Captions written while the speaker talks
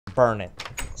burn it.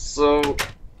 So,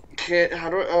 how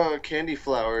do candy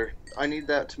flour? I need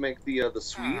that to make the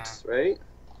sweets, right?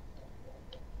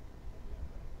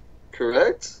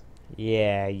 Correct?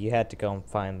 Yeah, you had to go and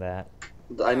find that.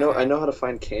 I know how to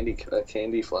find candy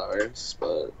flowers,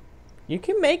 but You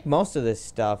can make most of this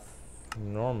stuff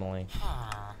normally.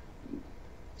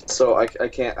 so I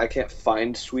can't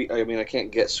find sweet. I mean, I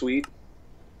can't get sweet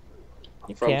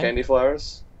You from can. candy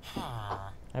flowers.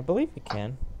 I believe you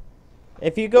can.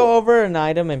 If you go over an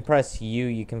item and press U,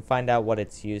 you can find out what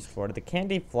it's used for. The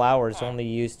candy flour is only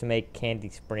used to make candy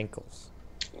sprinkles.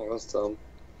 Oh, that's dumb.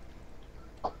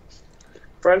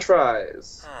 French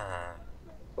fries.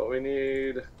 What we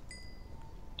need.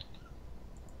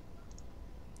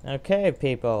 Okay,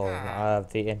 people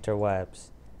of the interwebs.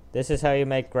 This is how you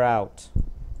make grout.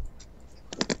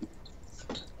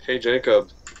 Hey Jacob,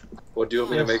 what do you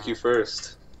want me to make you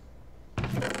first?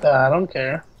 I don't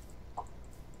care.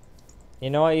 You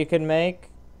know what you can make?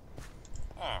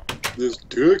 This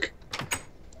dick.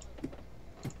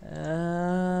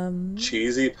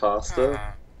 Cheesy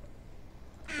pasta.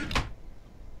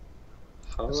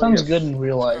 Sounds good in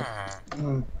real life.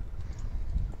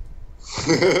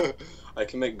 I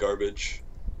can make garbage.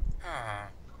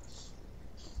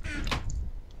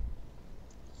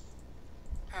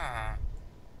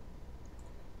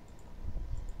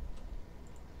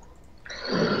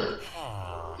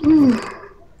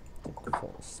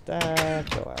 Full stack,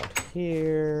 go out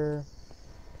here.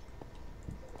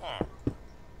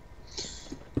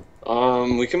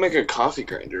 We can make a coffee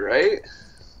grinder, right?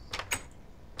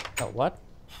 Oh, what?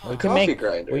 We can make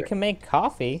grinder. We can make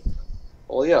coffee.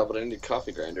 Well, yeah, but I need a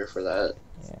coffee grinder for that.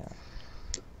 Yeah.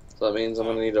 So that means I'm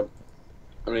gonna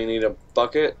need a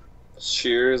bucket,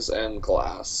 shears, and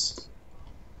glass.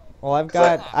 Well, I've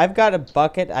got a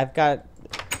bucket.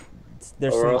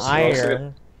 There's some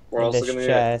iron in this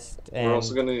chest, and we're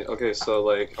also gonna. Okay, so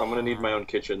like I'm gonna need my own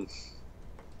kitchen.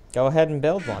 Go ahead and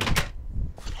build one.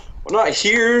 Well, not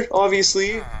here,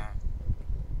 obviously.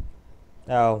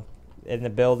 Oh, in the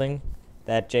building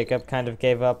that Jacob kind of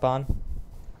gave up on?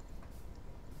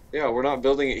 Yeah, we're not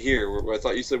building it here. I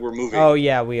thought you said we're moving. Oh,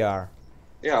 yeah, we are.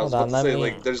 Yeah, I was about to say,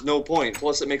 like, there's no point.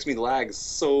 Plus, it makes me lag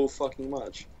so fucking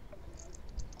much.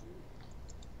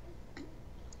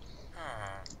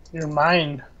 Your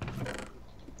mind.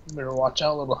 You better watch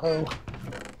out, little hoe.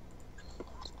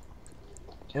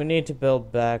 We need to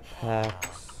build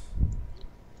backpacks.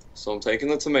 So I'm taking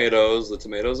the tomatoes. The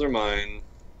tomatoes are mine.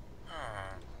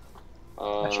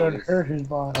 I showed her who's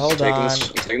boss. Hold on. I'm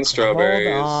taking the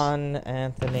strawberries. Hold on,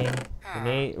 Anthony.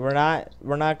 We're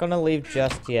not gonna leave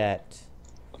just yet.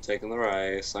 I'm taking the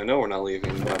rice. I know we're not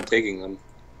leaving, but I'm taking them.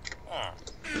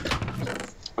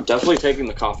 I'm definitely taking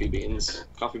the coffee beans.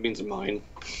 Coffee beans are mine.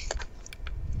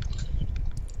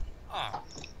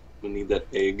 We need that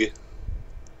egg.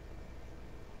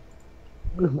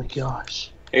 Oh my gosh.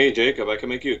 Hey Jacob, I can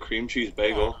make you a cream cheese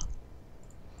bagel.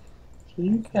 So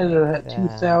you guys are at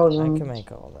 2,000. I can make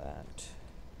all that.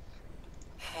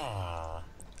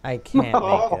 I can't make that.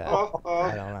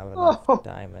 I don't have enough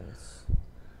diamonds.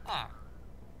 That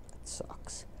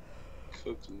sucks.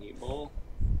 Cooked meatball.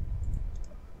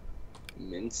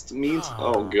 Minced meat?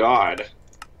 Oh god.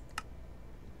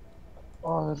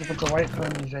 Oh, there's a bunch of white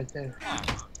ponies right there.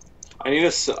 I need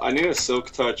a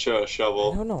silk touch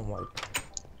shovel. I don't know what.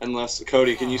 Unless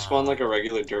Cody, can you spawn like a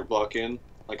regular dirt block in?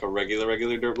 Like a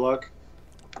regular dirt block?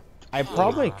 I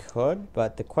probably could,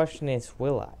 but the question is,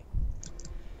 will I?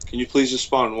 Can you please just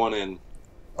spawn one in?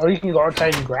 Or you can go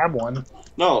outside and grab one.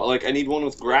 No, like I need one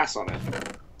with grass on it.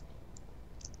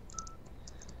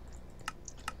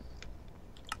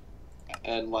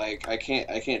 And like I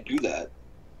can't do that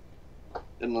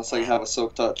unless I have a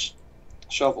silk touch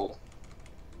shovel.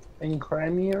 And cry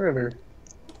me a river.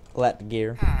 Let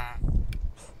gear.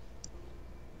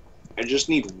 I just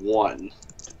need one.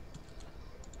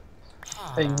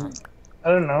 And, I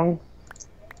don't know.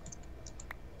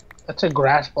 That's a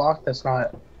grass block. That's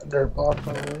not a dirt block,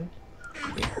 by the way.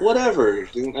 Whatever.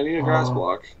 I need a grass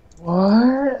block.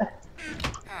 What?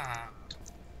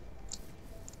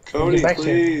 Cody,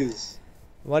 please.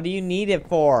 What do you need it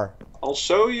for? I'll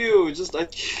show you. Just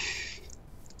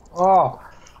Oh,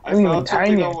 I found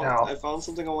something I found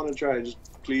something I want to try. Just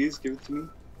please give it to me.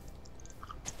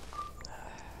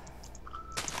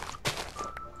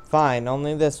 Fine,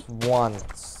 only this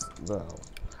once, though.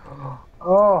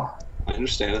 Oh. I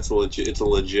understand it's a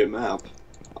legit map.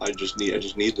 I just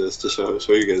need this to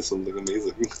show you guys something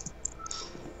amazing.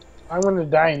 I'm gonna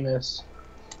die in this.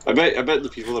 I bet the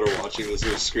people that are watching this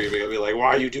are screaming at me like, "Why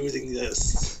are you doing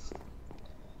this?"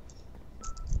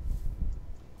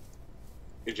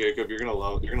 Hey Jacob, you're gonna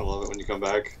love it when you come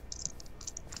back.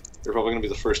 You're probably gonna be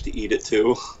the first to eat it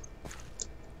too.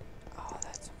 Oh,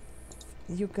 that's...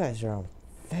 You guys are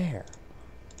unfair.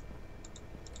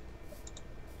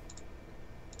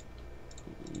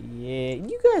 Yeah,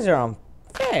 you guys are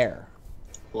unfair.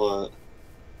 What?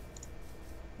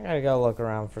 I gotta go look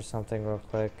around for something real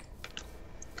quick.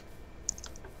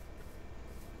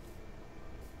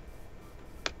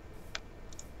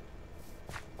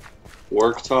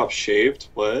 Worktop shaped?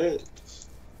 What?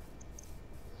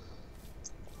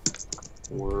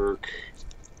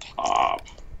 Worktop.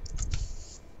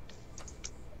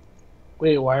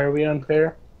 Wait, why are we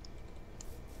unfair?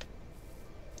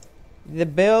 The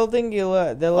building the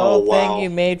little Oh, thing wow. you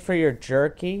made for your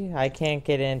jerky, I can't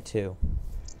get into.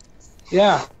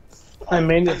 Yeah, I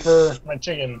made it for my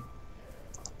chicken.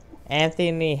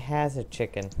 Anthony has a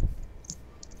chicken.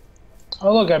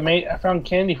 Oh look, I found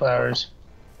candy flowers.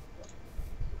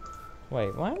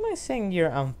 Wait, why am I saying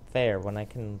you're unfair when I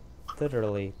can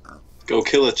literally... Go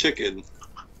kill a chicken.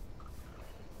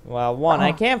 Well, one,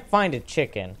 I Oh. can't find a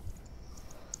chicken.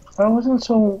 If I wasn't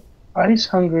so ice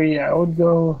hungry, I would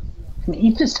go and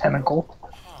eat this tentacle.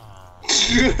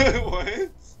 What?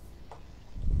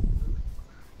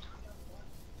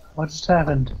 What just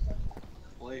happened?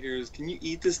 All I hear is, can you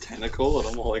eat this tentacle? And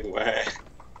I'm all like, wah.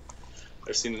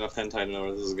 I've seen enough hentai to know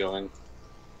where this is going.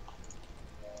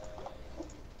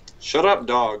 Shut up,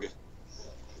 dog.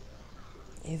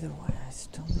 Either way, I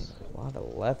still need a lot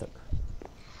of leather.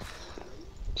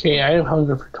 Okay, I have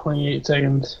hunger for 28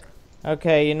 seconds.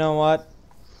 Okay, you know what?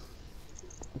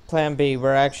 Plan B,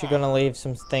 we're actually gonna leave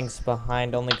some things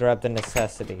behind, only grab the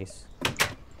necessities.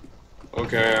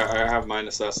 Okay, I have my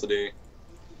necessity.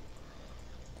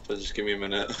 So just give me a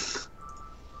minute.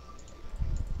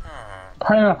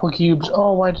 Pineapple cubes.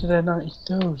 Oh, why did I not eat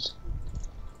those?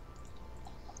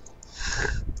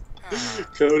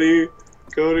 Cody,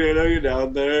 I know you're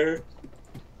down there.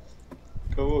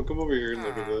 Come over here and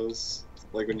look at this.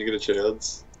 Like when you get a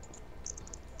chance.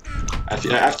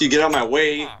 After you get out of my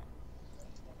way.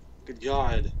 Good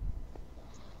God.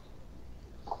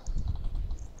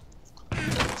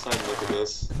 Outside and look at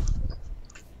this.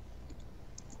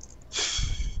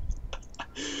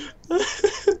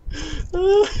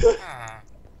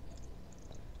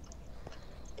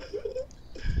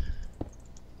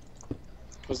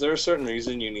 Was there a certain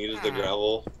reason you needed the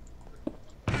gravel?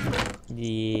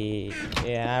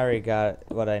 Yeah, I already got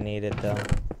what I needed though.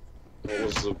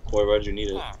 Why'd you need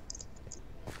it?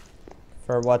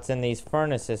 For what's in these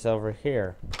furnaces over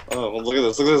here. Oh, well, look at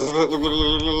this.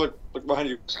 Look behind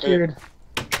you. Scared.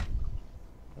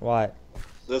 What?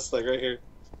 This thing right here.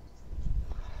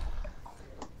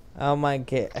 Oh my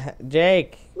god.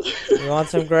 Jake, you want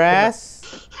some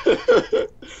grass?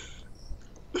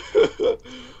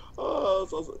 Oh,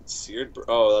 that's also seared.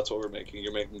 Oh, that's what we're making.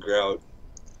 You're making grout.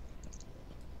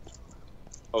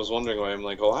 I was wondering why. I'm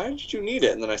like, oh, why did you need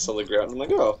it? And then I saw the grout, and I'm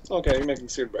like, oh, okay, you're making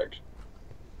seared bread.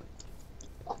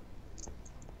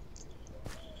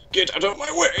 Get out of my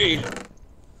way!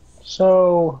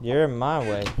 So, You're in my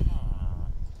way.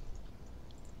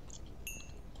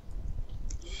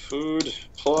 Food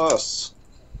plus.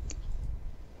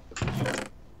 What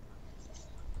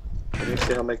do you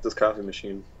say I'll make this coffee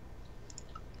machine?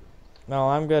 No,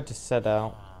 I'm good to set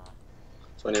out.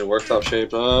 So I need a worktop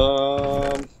shape.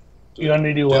 you want me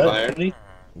to do you what? have iron? Cody?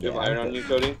 You have Yeah, iron I'm on good. you,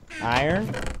 Cody?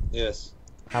 Iron? Yes.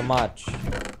 How much?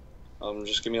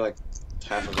 Just give me like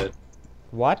half of it.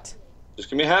 What? Just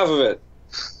give me half of it.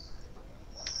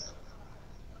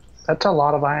 That's a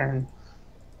lot of iron.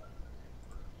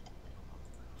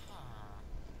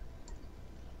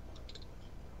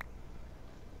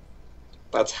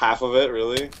 That's half of it,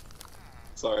 really?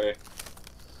 Sorry.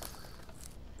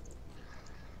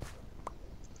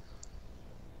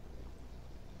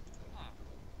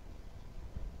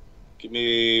 Give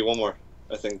me one more,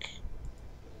 I think.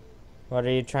 What are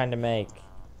you trying to make?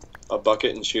 A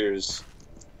bucket and shears.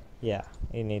 Yeah,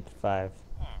 you need 5.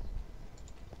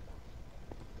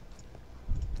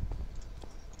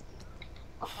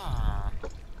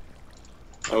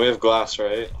 And we have glass,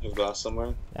 right? We have glass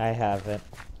somewhere? I have it.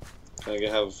 Can I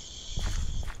have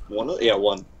one? Yeah,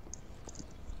 one.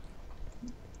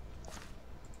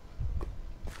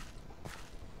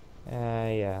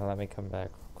 Yeah, let me come back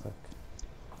real quick.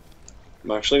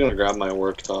 I'm actually gonna grab my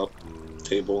worktop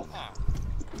table.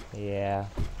 Yeah.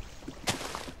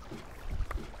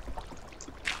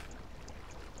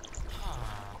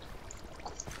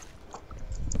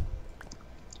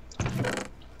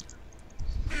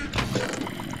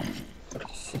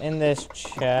 In this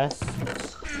chest,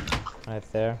 right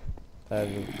there,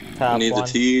 the top I need one. the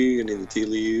tea, I need the tea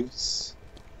leaves.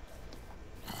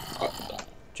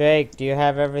 Jake, do you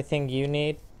have everything you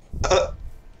need?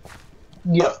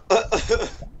 Yep.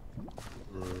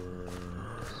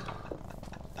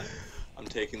 I'm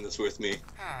taking this with me.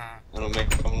 I'm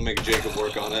gonna make Jacob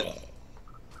work on it.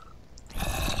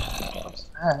 What's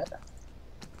that?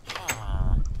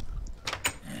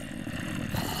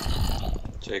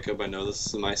 Jacob, I know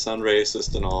this might sound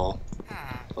racist and all,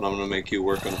 but I'm gonna make you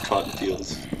work on cotton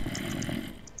fields.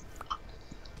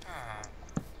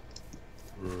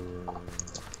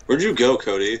 Where'd you go,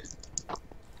 Cody?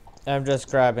 I'm just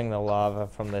grabbing the lava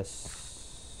from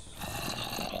this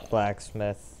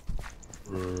blacksmith.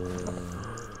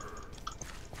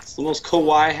 It's the most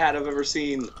kawaii hat I've ever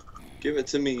seen. Give it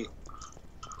to me.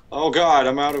 Oh God,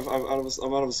 I'm out of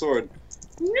a sword.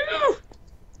 No.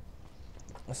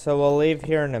 So we'll leave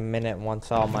here in a minute once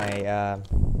all my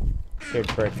cured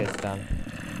brick is done.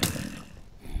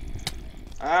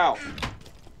 Ow!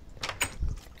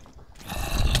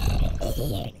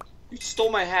 You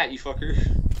stole my hat, you fucker.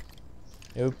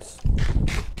 Oops.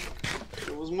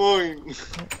 It was mine.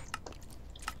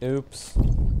 Oops.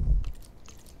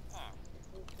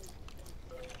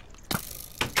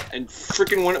 And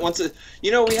freaking once it,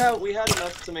 you know, we had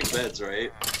enough to make beds,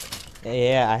 right?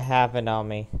 Yeah, I have it on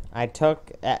me. I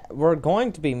took. We're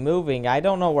going to be moving. I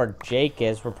don't know where Jake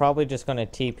is. We're probably just going to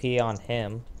TP on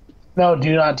him. No,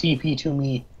 do not TP to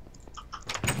me.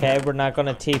 Okay, we're not going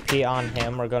to TP on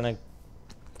him. We're going to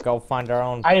go find our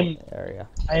own area.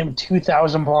 I am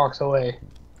 2,000 blocks away.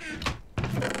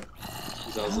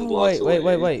 2,000 blocks away.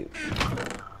 Wait.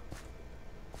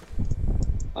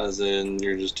 As in,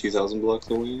 you're just 2,000 blocks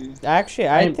away? Actually,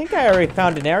 I think I already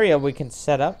found an area we can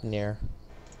set up near.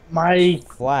 My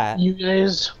Flat. You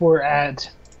guys were at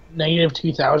negative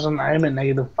 2,000. I am at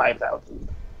negative 5,000.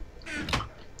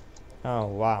 Oh,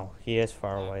 wow. He is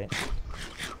far away. Do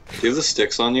you have the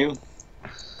sticks on you?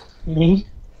 Me?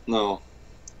 No.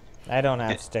 I don't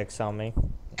have sticks on me.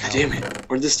 God damn it.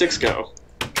 Where'd the sticks go?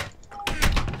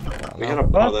 We had a...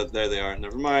 Oh, there they are.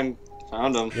 Never mind.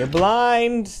 Found them. You're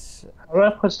blind! How do I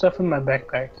put stuff in my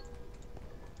backpack?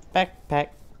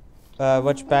 Backpack.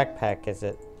 Which backpack is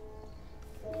it?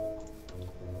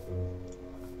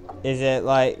 Is it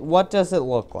like... What does it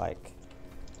look like?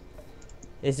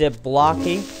 Is it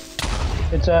blocky?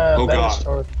 It's a Oh, better God.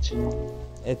 storage.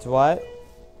 It's what?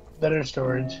 Better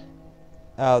storage.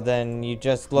 Oh, then you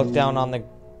just look down on the...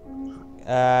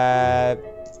 I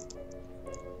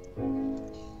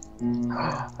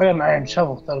got an iron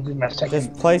shovel. That'll be my second.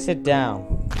 Just place it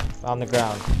down on the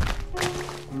ground.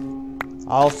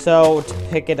 Also, to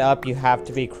pick it up, you have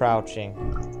to be crouching.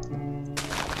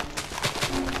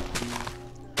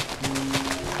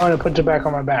 I'm gonna put it back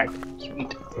on my back.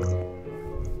 Sweet.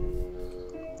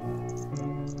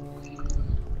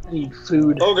 I need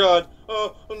food. Oh God.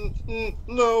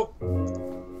 No.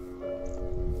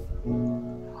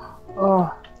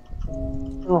 Oh.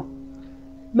 No.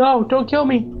 No, don't kill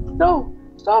me. No,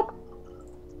 stop.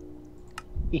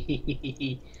 I'm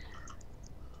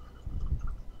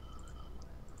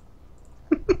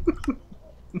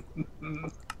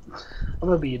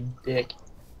gonna be a dick.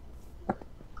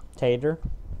 Tater?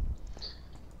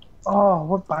 Oh,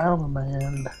 what biome am I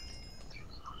in?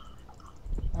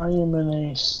 I am in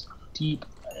a steep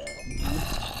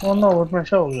biome. Oh no, where'd my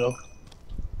shovel go?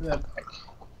 Put that back.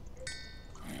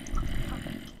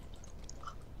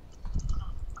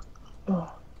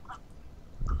 Oh,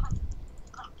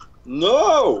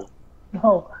 No.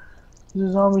 no, this is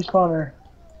a zombie spawner.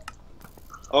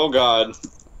 Oh God.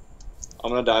 I'm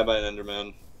gonna die by an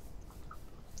Enderman.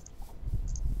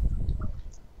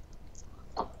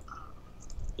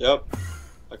 Yep.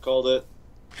 I called it.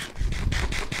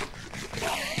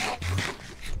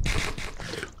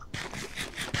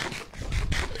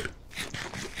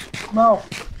 No,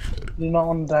 you do not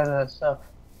want to die to that stuff.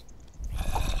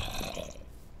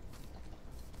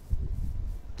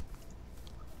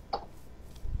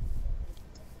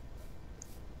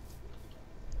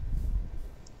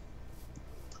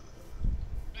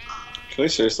 Can we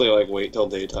seriously like wait till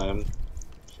daytime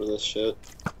for this shit?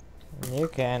 You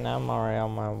can, I'm already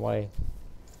on my way.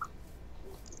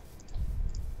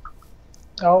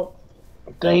 Oh,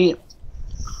 dang it.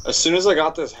 As soon as I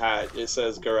got this hat, it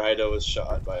says Garaido was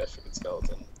shot by a freaking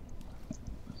skeleton.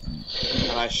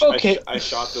 And I shot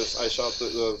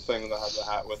the thing that had the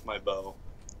hat with my bow.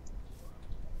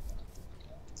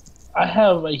 I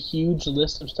have a huge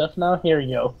list of stuff now. Here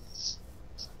you go.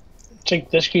 Check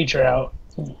this creature out.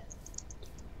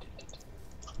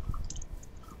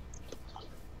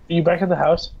 Are you back at the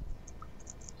house?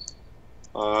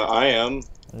 I am.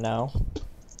 No.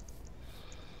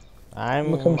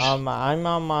 I'm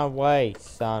on my way,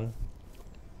 son.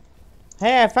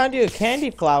 Hey, I found you a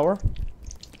candy flower.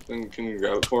 Then can you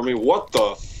grab it for me? What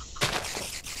the?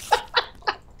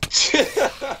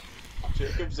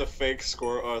 Jacob's a fake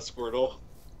Squirtle.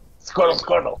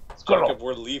 Squirtle. Jacob,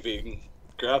 we're leaving.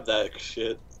 Grab that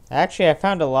shit. Actually, I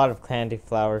found a lot of candy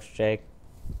flowers, Jake.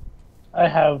 I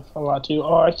have a lot too.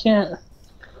 Oh, I can't.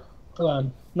 Hold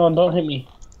on. No, don't hit me.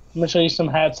 I'm gonna show you some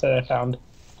hats that I found.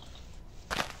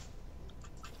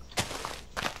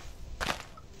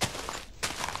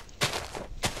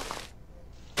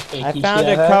 Hey, I can you found see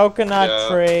a that hat?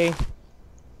 coconut tree.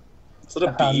 Is it a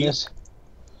I found bee? this.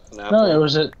 An apple? No, it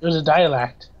was a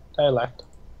dialect.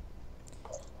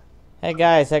 Hey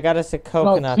guys, I got us a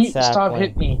coconut no, Pete, sapling. stop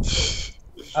hitting me.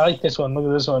 I like this one. Look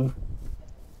at this one.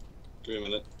 Give me a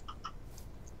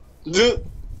minute.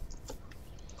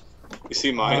 You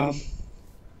see mine?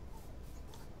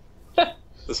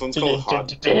 This one's called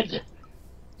Hot.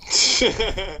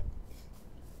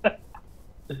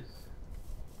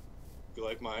 You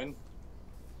like mine?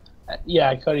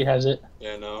 Yeah, Cody has it.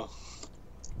 Yeah, no.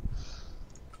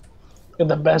 Got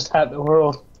the best hat in the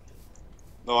world.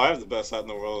 No, I have the best hat in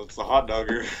the world. It's the hot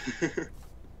dogger.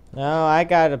 No, I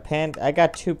got a panda. I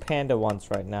got 2 panda ones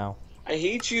right now. I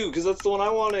hate you, because that's the one I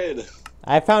wanted.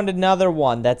 I found another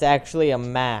one that's actually a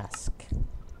mask.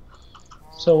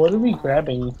 So what are we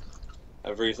grabbing?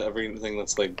 Everything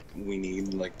that's like we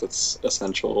need, like that's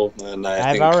essential, and I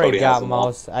I've think already Cody has got them all.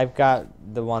 most. I've got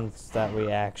the ones that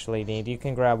we actually need. You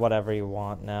can grab whatever you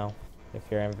want now, if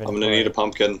you're inventory. I'm gonna need a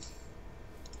pumpkin.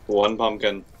 1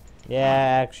 pumpkin. Yeah,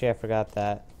 actually, I forgot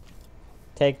that.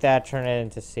 Take that, turn it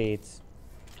into seeds.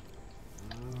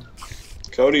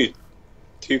 Cody,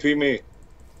 TP me.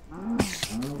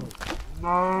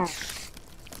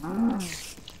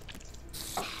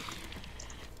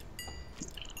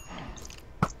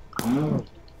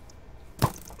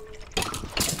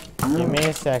 Give me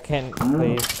a second,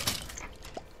 please.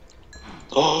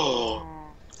 Oh,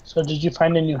 So did you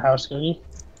find a new house, Cody?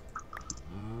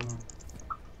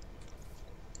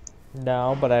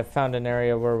 No, but I found an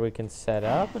area where we can set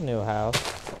up a new house.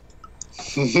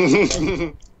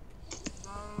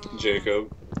 Jacob,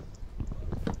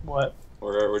 What?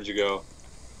 where'd you go?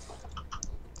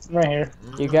 I'm right here.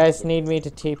 You guys need me to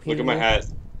TP Look at my you? hat.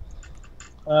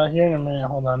 Here in a minute.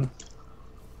 Hold on.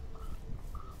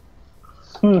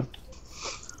 Oh,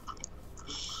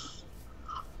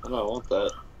 no, I want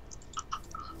that.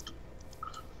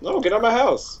 No, get out of my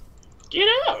house. Get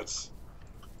out.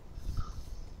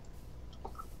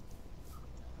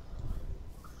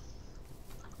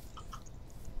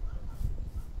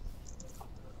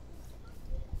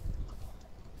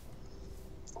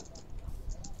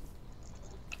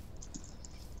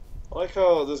 I like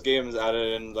how this game has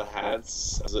added in the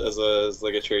hats as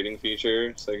like a trading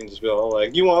feature, so I can just be all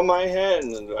like, "You want my hat?"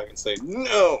 and then I can say,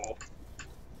 "No,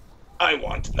 I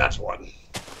want that one."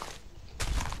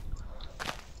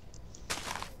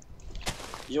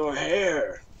 Your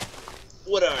hair.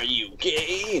 What are you,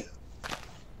 gay?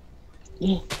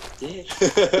 Yeah.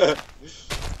 Yeah.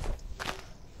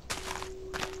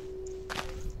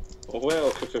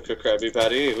 Well, Krabby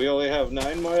Patty, we only have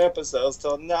 9 more episodes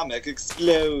till Namek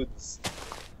explodes.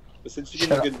 But since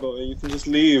you're a good boy, you can just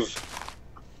leave.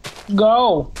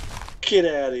 Go. Get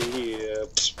out of here.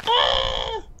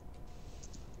 Ah!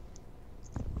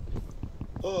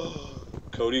 Oh,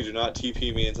 Cody, do not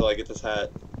TP me until I get this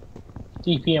hat.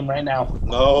 DPM right now.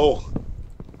 No.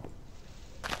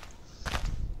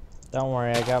 Don't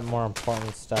worry, I got more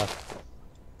important stuff.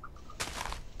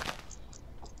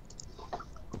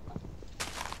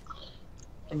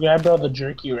 I grabbed all the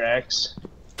jerky racks.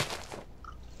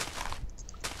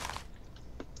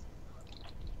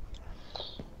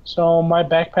 So my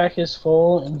backpack is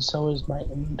full, and so is my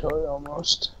inventory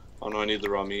almost. Oh no, I need the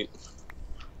raw meat.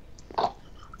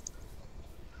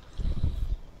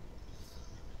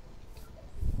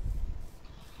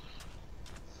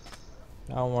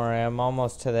 Don't worry, I'm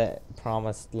almost to the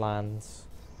promised lands.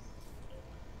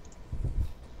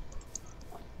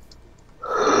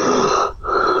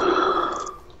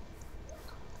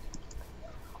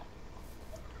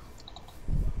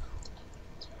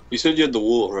 You said you had the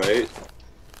wool, right?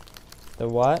 The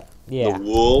what? Yeah. The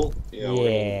wool?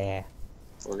 Yeah.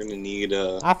 We're gonna need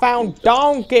I found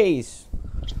donkeys!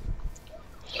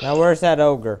 Now where's that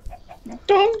ogre?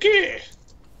 donkey!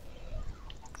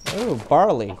 Ooh,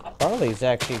 barley. Barley's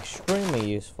actually extremely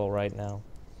useful right now.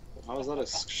 How is that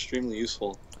extremely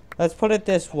useful? Let's put it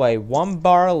this way. 1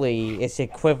 barley is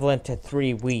equivalent to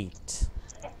 3 wheat.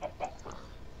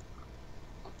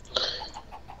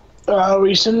 Will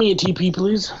you send me a TP,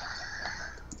 please?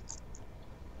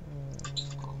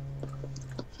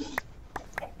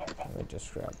 Let me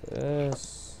just grab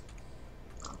this.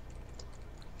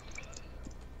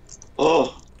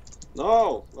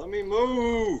 No, let me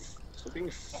move. Stop being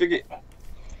figgy.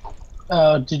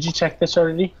 Did you check this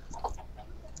already?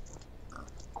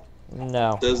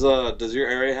 No. Does your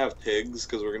area have pigs?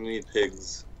 Because we're gonna need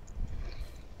pigs.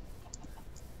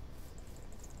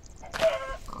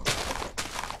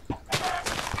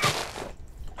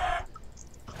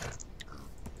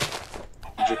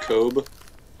 Jacob,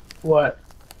 What?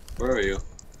 where are you?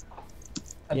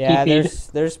 A Yeah,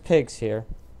 TP'd? there's pigs here.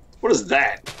 What is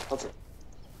that? That's a...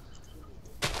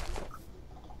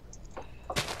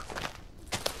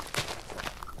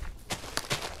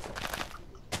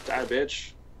 Die,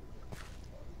 bitch.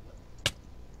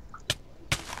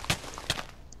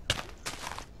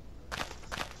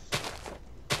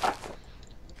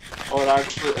 Oh,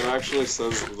 it actually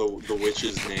says the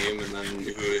witch's name and then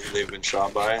who they've been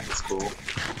shot by. That's cool.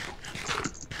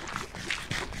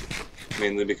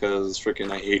 Mainly because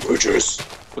freaking I hate witches.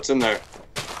 What's in there?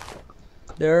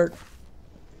 Dirt.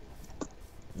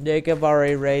 Jacob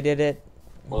already raided it.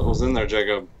 What was in there,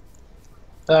 Jacob?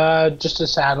 Just a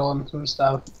saddle and some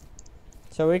stuff.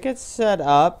 So we could set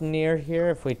up near here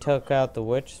if we took out the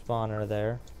witch spawner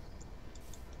there.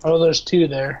 Oh, there's two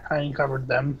there. I uncovered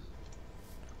them.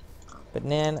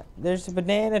 There's a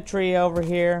banana tree over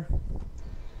here.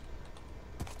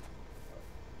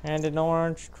 And an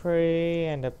orange tree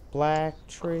and a black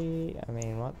tree. I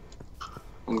mean, what?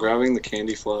 I'm grabbing the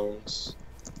candy flowers.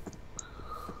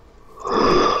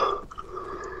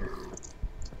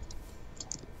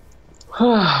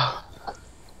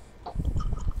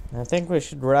 I think we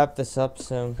should wrap this up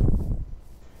soon.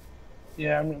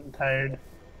 Yeah, I'm getting tired.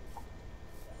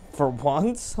 For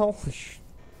once? Holy sh...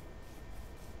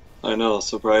 I know,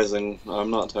 surprising.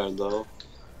 I'm not tired though.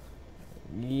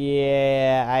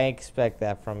 Yeah, I expect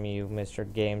that from you,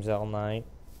 Mr. Games All Night.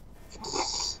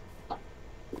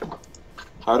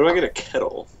 How do I get a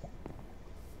kettle?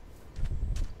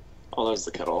 Oh, there's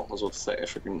the kettle. I was about to say, I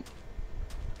freaking...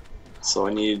 So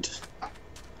I need...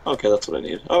 Okay, that's what I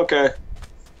need. Okay.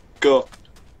 Go.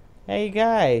 Hey, you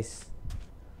guys.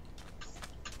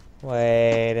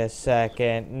 Wait a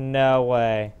second. No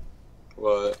way.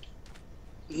 What?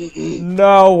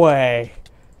 No way.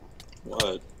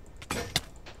 What?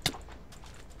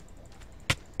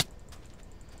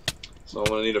 So I'm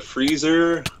gonna need a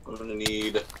freezer. I'm gonna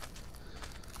need...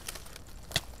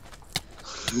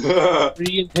 Are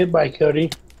you getting hit by Cody?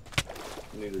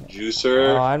 I need a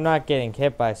juicer. Oh, I'm not getting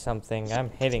hit by something. I'm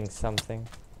hitting something.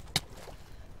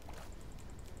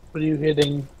 What are you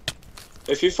hitting?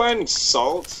 If you find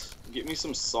salt, get me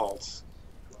some salt.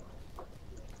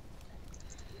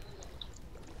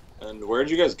 And where'd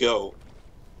you guys go?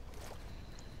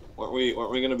 Weren't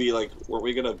we gonna be like, weren't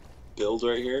we gonna build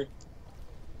right here?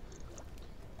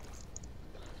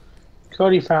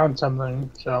 Cody found something,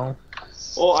 so...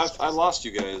 Well, I lost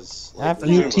you guys. Like, After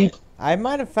You legitimately. I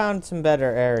might have found some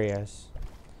better areas.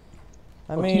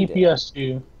 I I'll mean, TPS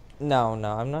you. no,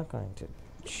 I'm not going to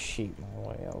cheat my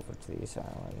way over to these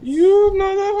islands. You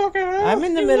motherfucker! I'm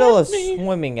in the you middle of left me.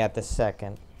 swimming at the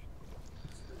second.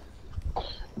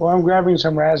 Well, I'm grabbing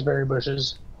some raspberry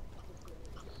bushes.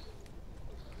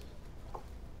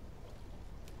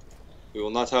 We will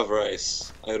not have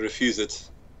rice. I refuse it.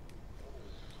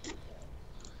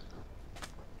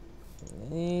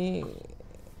 Eh,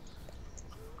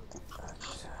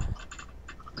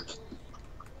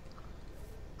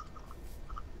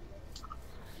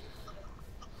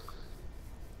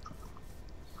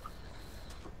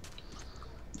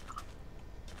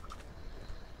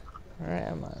 Where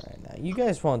am I right now? You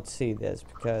guys won't see this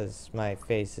because my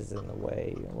face is in the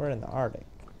way. We're in the Arctic.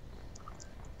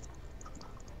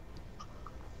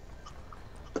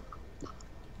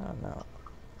 I don't know.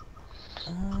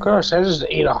 Gosh, I just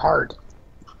ate a heart.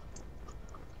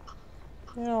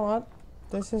 You know what?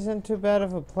 This isn't too bad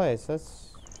of a place. Let's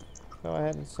go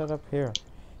ahead and set up here.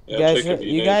 Yeah, guys- Jacob,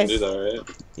 you know guys- can do that,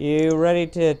 right? You ready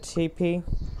to TP?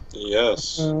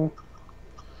 Yes.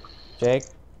 Jake?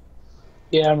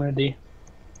 Yeah, I'm ready.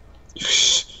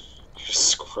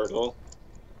 Squirtle.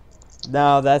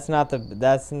 No, that's not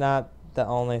the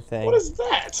only thing. What is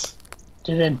that?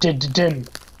 Didn't.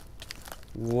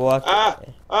 What? Eh.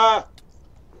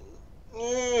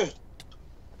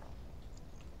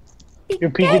 Your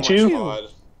Oh Pikachu? my god.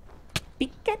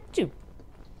 Pikachu.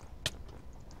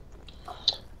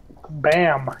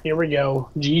 Bam. Here we go.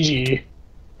 GG.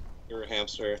 You're a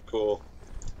hamster. Cool.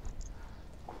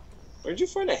 Where'd you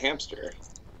find a hamster?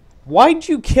 Why'd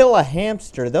you kill a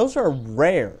hamster? Those are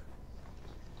rare.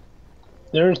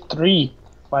 There's 3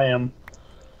 by him.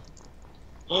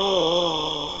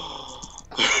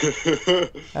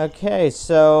 Okay,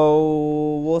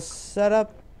 so we'll set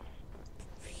up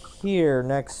here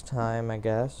next time, I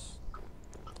guess.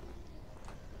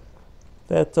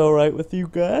 That's alright with you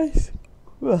guys?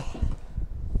 Yeah,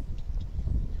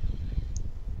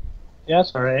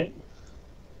 that's alright.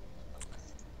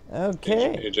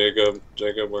 Okay. Hey, Jacob.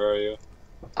 Jacob, where are you?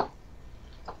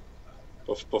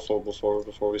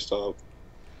 Before we stop,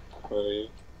 where are you?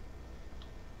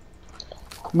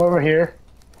 I'm over here.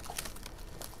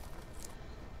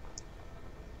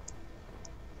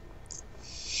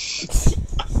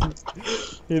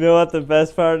 You know what the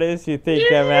best part is? You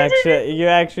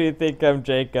actually think I'm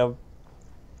Jacob.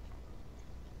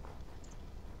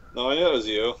 No, I know it was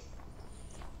you.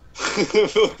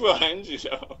 Look behind you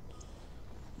now.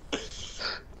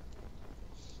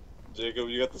 Jacob,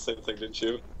 you got the same thing, didn't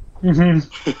you? Mm-hmm.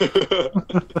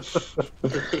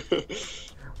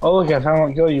 Oh, look, I found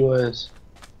what Gilly was.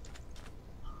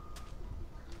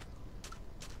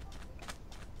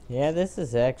 Yeah, this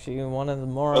is actually one of the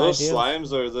more Are those ideal.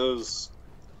 slimes or are those...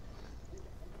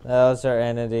 Those are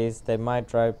entities. They might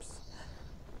drop.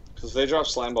 Because if they drop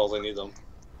slime balls, I need them.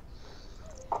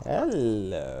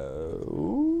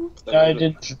 Hello.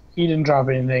 He didn't drop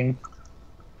anything.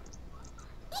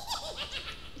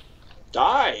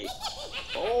 Die!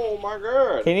 Oh my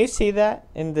god! Can you see that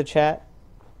in the chat?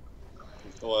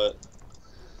 What?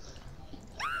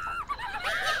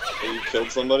 Oh, you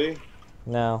killed somebody?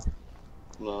 No.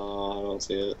 No, I don't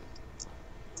see it.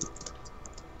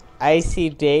 Icy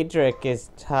Daedric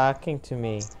is talking to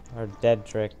me. Or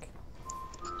Dedrick.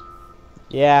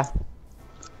 Yeah.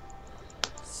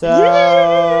 So,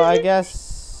 I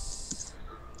guess...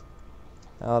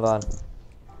 Hold on.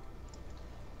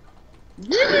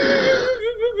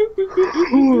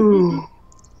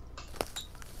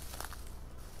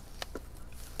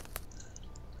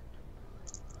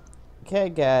 Okay,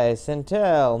 guys,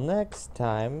 until next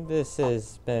time, this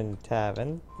has been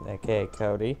Tavin, aka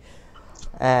Cody,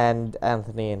 and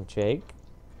Anthony and Jake.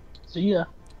 See ya.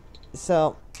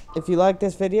 So, if you like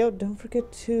this video, don't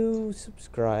forget to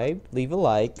subscribe, leave a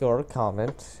like or a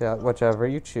comment, whichever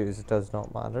you choose, it does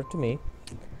not matter to me.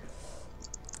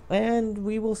 And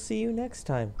we will see you next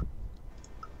time.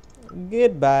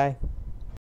 Goodbye.